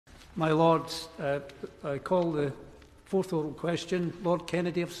My Lords, I call the fourth oral question. Lord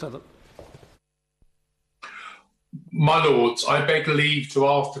Kennedy of Southwark. My Lords, I beg leave to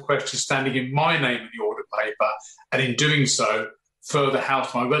ask the question standing in my name in the order paper, and in doing so, further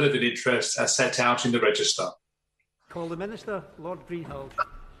house my relevant interests as set out in the register. Call the Minister, Lord Greenhalgh.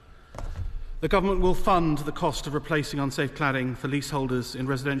 The Government will fund the cost of replacing unsafe cladding for leaseholders in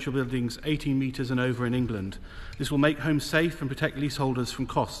residential buildings 18 metres and over in England. This will make homes safe and protect leaseholders from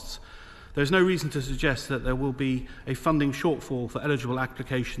costs. There is no reason to suggest that there will be a funding shortfall for eligible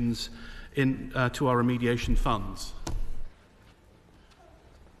applications to our remediation funds.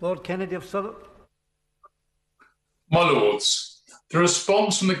 Lord Kennedy of Southwark. My Lords, the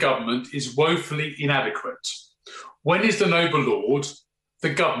response from the Government is woefully inadequate. When is the noble Lord,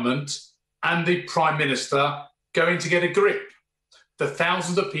 the Government and the Prime Minister going to get a grip? The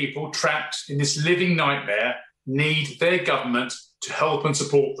thousands of people trapped in this living nightmare need their government to help and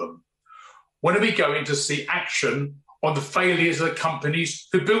support them. When are we going to see action on the failures of the companies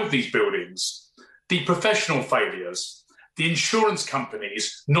who built these buildings, the professional failures, the insurance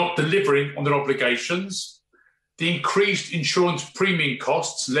companies not delivering on their obligations, the increased insurance premium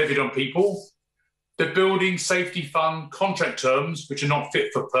costs levied on people, the Building Safety Fund contract terms which are not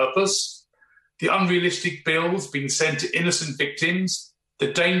fit for purpose, the unrealistic bills being sent to innocent victims,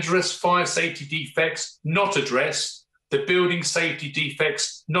 the dangerous fire safety defects not addressed, the building safety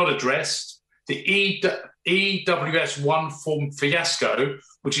defects not addressed, the EWS1 form fiasco,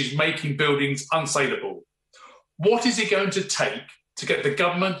 which is making buildings unsaleable. What is it going to take to get the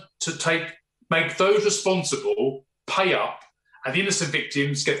government to make those responsible pay up and the innocent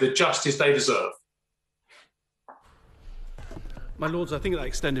victims get the justice they deserve? My Lords, I think that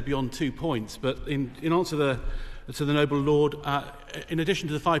extended beyond 2 points, but in answer to the noble Lord, in addition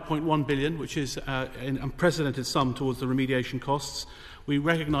to the 5.1 billion, which is an unprecedented sum towards the remediation costs, we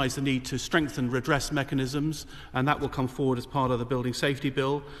recognise the need to strengthen redress mechanisms, and that will come forward as part of the Building Safety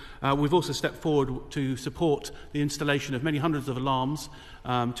Bill. We've also stepped forward to support the installation of many hundreds of alarms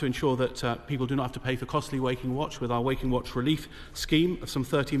to ensure that people do not have to pay for costly Waking Watch with our Waking Watch relief scheme of some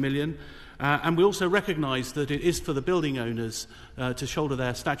 30 million. And we also recognise that it is for the building owners to shoulder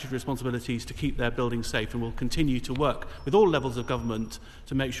their statutory responsibilities to keep their buildings safe, and we'll continue to work with all levels of government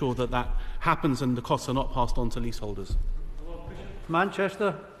to make sure that that happens and the costs are not passed on to leaseholders.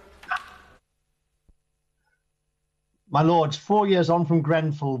 Manchester. My Lords, 4 years on from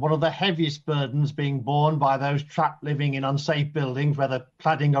Grenfell, one of the heaviest burdens being borne by those trapped living in unsafe buildings, whether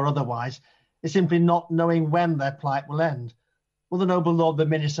cladding or otherwise, is simply not knowing when their plight will end. Will the noble Lord the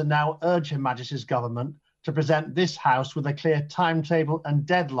Minister now urge Her Majesty's Government to present this House with a clear timetable and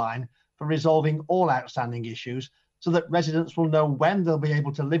deadline for resolving all outstanding issues so that residents will know when they'll be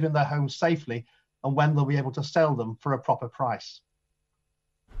able to live in their homes safely and when they'll be able to sell them for a proper price?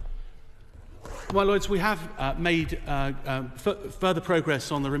 My Lords, we have made further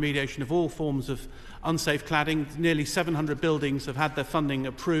progress on the remediation of all forms of unsafe cladding. Nearly 700 buildings have had their funding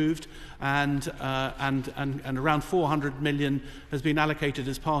approved, and around 400 million has been allocated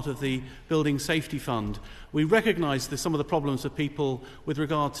as part of the Building Safety Fund. We recognise some of the problems of people with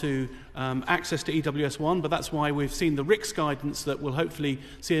regard to access to EWS1, but that's why we've seen the RICS guidance that will hopefully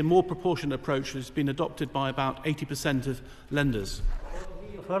see a more proportionate approach has been adopted by about 80% of lenders.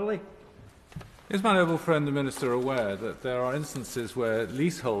 Is my noble friend the Minister aware that there are instances where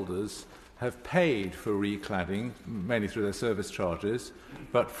leaseholders have paid for recladding, mainly through their service charges,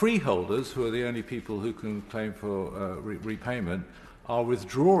 but freeholders, who are the only people who can claim for repayment, are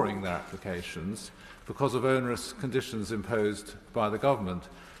withdrawing their applications because of onerous conditions imposed by the government?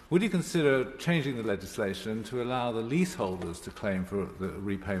 Would you consider changing the legislation to allow the leaseholders to claim for the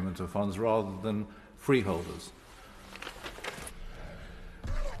repayment of funds rather than freeholders?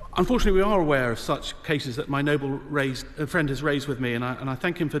 Unfortunately, we are aware of such cases that my noble friend has raised with me, and I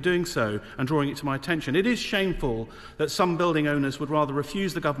thank him for doing so and drawing it to my attention. It is shameful that some building owners would rather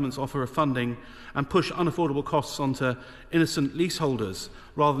refuse the government's offer of funding and push unaffordable costs onto innocent leaseholders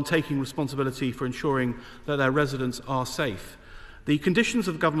rather than taking responsibility for ensuring that their residents are safe. The conditions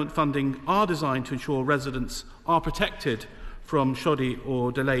of government funding are designed to ensure residents are protected from shoddy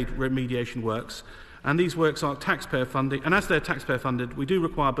or delayed remediation works, and these works are taxpayer funding, and as they're taxpayer funded, we do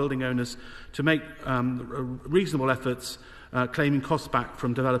require building owners to make reasonable efforts claiming costs back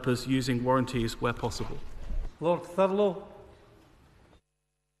from developers using warranties where possible. Lord Thurlow.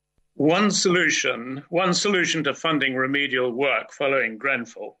 One solution to funding remedial work following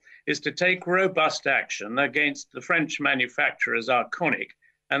Grenfell is to take robust action against the French manufacturers Arconic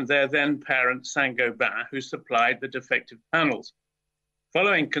and their then parent Saint-Gobain, who supplied the defective panels.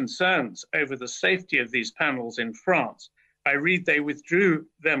 Following concerns over the safety of these panels in France, I read they withdrew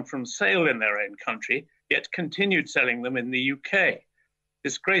them from sale in their own country, yet continued selling them in the UK.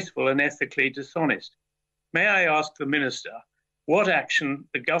 Disgraceful and ethically dishonest. May I ask the Minister what action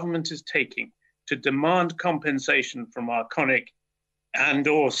the government is taking to demand compensation from Arconic and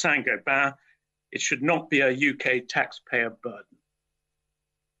or Saint-Gobain? It should not be a UK taxpayer burden.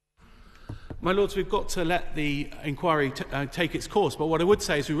 My Lords, we've got to let the inquiry take its course, but what I would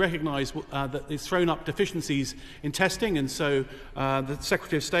say is we recognise that it's thrown up deficiencies in testing, and so the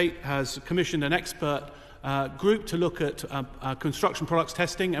Secretary of State has commissioned an expert group to look at construction products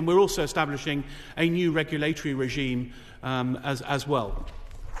testing, and we're also establishing a new regulatory regime as well.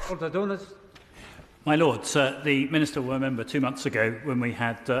 My Lords, the Minister will remember 2 months ago when we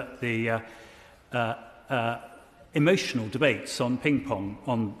had the emotional debates on ping-pong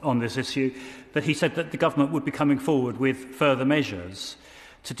on this issue, that he said that the government would be coming forward with further measures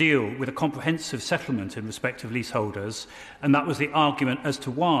to deal with a comprehensive settlement in respect of leaseholders, and that was the argument as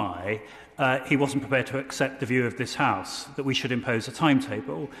to why he wasn't prepared to accept the view of this House that we should impose a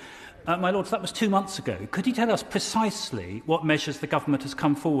timetable. My Lords, that was 2 months ago. Could he tell us precisely what measures the government has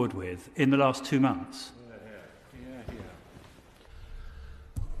come forward with in the last 2 months?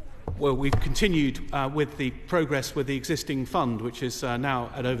 Well, we've continued with the progress with the existing fund, which is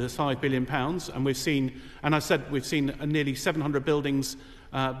now at over £5 billion, and we've seen, and I said we've seen nearly 700 buildings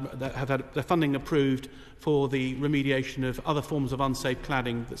that have had the funding approved for the remediation of other forms of unsafe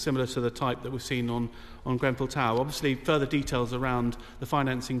cladding that's similar to the type that we've seen on Grenfell Tower. Obviously, further details around the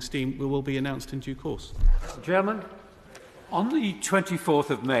financing scheme will be announced in due course. Chairman. On the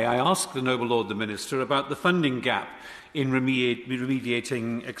 24th of May, I asked the Noble Lord the Minister about the funding gap in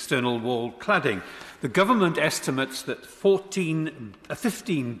remediating external wall cladding. The government estimates that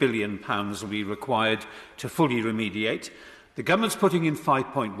 £15 billion will be required to fully remediate. The government's putting in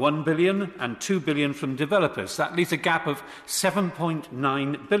 £5.1 billion and £2 billion from developers. That leaves a gap of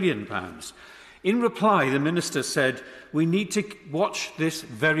 £7.9 billion. In reply, the Minister said, we need to watch this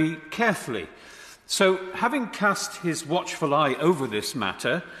very carefully. So, having cast his watchful eye over this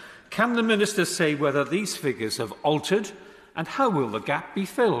matter, can the Minister say whether these figures have altered and how will the gap be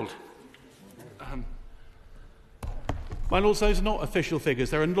filled? My Lords, those are not official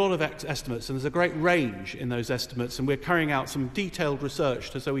figures. There are a lot of estimates, and there's a great range in those estimates, and we're carrying out some detailed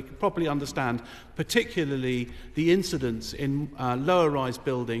research so we can properly understand particularly the incidence in lower-rise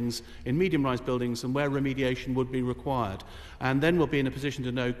buildings, in medium-rise buildings, and where remediation would be required. And then we'll be in a position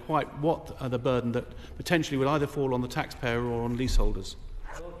to know quite what the burden that potentially will either fall on the taxpayer or on leaseholders.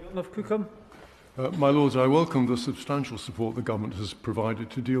 My Lords, I welcome the substantial support the government has provided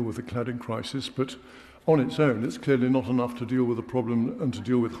to deal with the cladding crisis, but on its own, it's clearly not enough to deal with the problem and to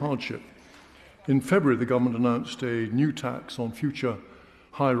deal with hardship. In February, the government announced a new tax on future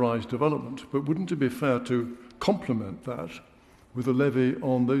high-rise development, but wouldn't it be fair to complement that with a levy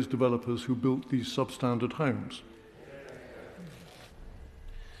on those developers who built these substandard homes?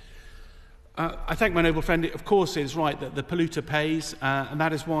 I thank my noble friend. Of course, it is right that the polluter pays, and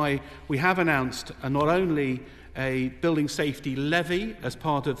that is why we have announced not only a building safety levy as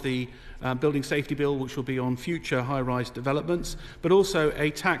part of the building safety bill, which will be on future high-rise developments, but also a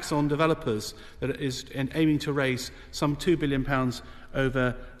tax on developers that is aiming to raise some £2 billion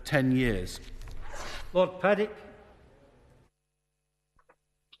over 10 years. Lord Paddick.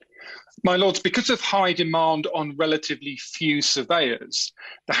 My Lords, because of high demand on relatively few surveyors,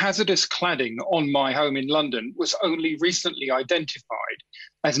 the hazardous cladding on my home in London was only recently identified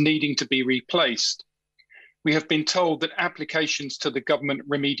as needing to be replaced. We have been told that applications to the Government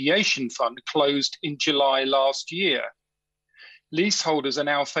Remediation Fund closed in July last year. Leaseholders are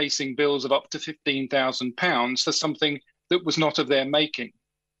now facing bills of up to £15,000 for something that was not of their making.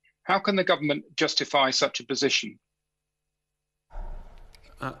 How can the government justify such a position?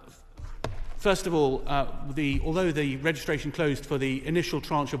 First of all, although the registration closed for the initial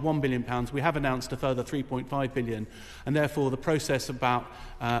tranche of £1 billion, we have announced a further £3.5 billion, and therefore the process about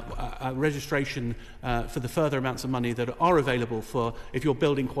registration for the further amounts of money that are available for, if your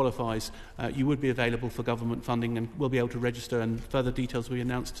building qualifies, you would be available for government funding and will be able to register, and further details will be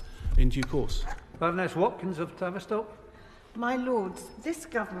announced in due course. Baroness Watkins of Tavistock. My Lords, this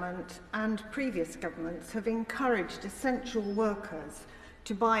government and previous governments have encouraged essential workers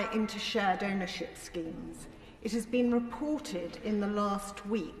to buy into shared ownership schemes. It has been reported in the last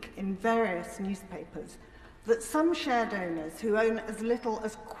week in various newspapers that some shared owners who own as little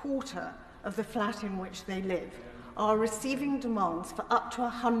as a quarter of the flat in which they live are receiving demands for up to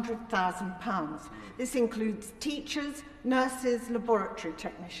 £100,000. This includes teachers, nurses, laboratory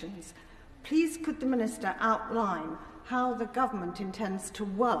technicians. Please could the Minister outline how the government intends to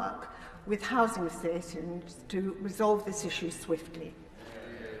work with housing associations to resolve this issue swiftly?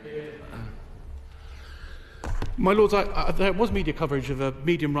 My Lords, there was media coverage of a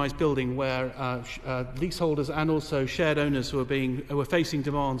medium-rise building where leaseholders and also shared owners who were facing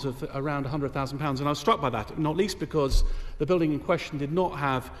demands of around £100,000, and I was struck by that, not least because the building in question did not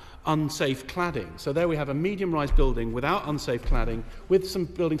have unsafe cladding. So there we have a medium-rise building without unsafe cladding, with some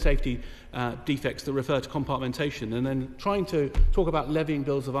building safety defects that refer to compartmentation, and then trying to talk about levying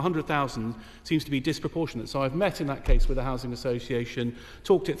bills of £100,000 seems to be disproportionate. So I've met in that case with the Housing Association,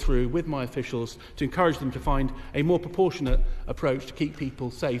 talked it through with my officials to encourage them to find a more proportionate approach to keep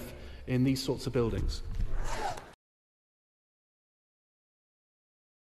people safe in these sorts of buildings.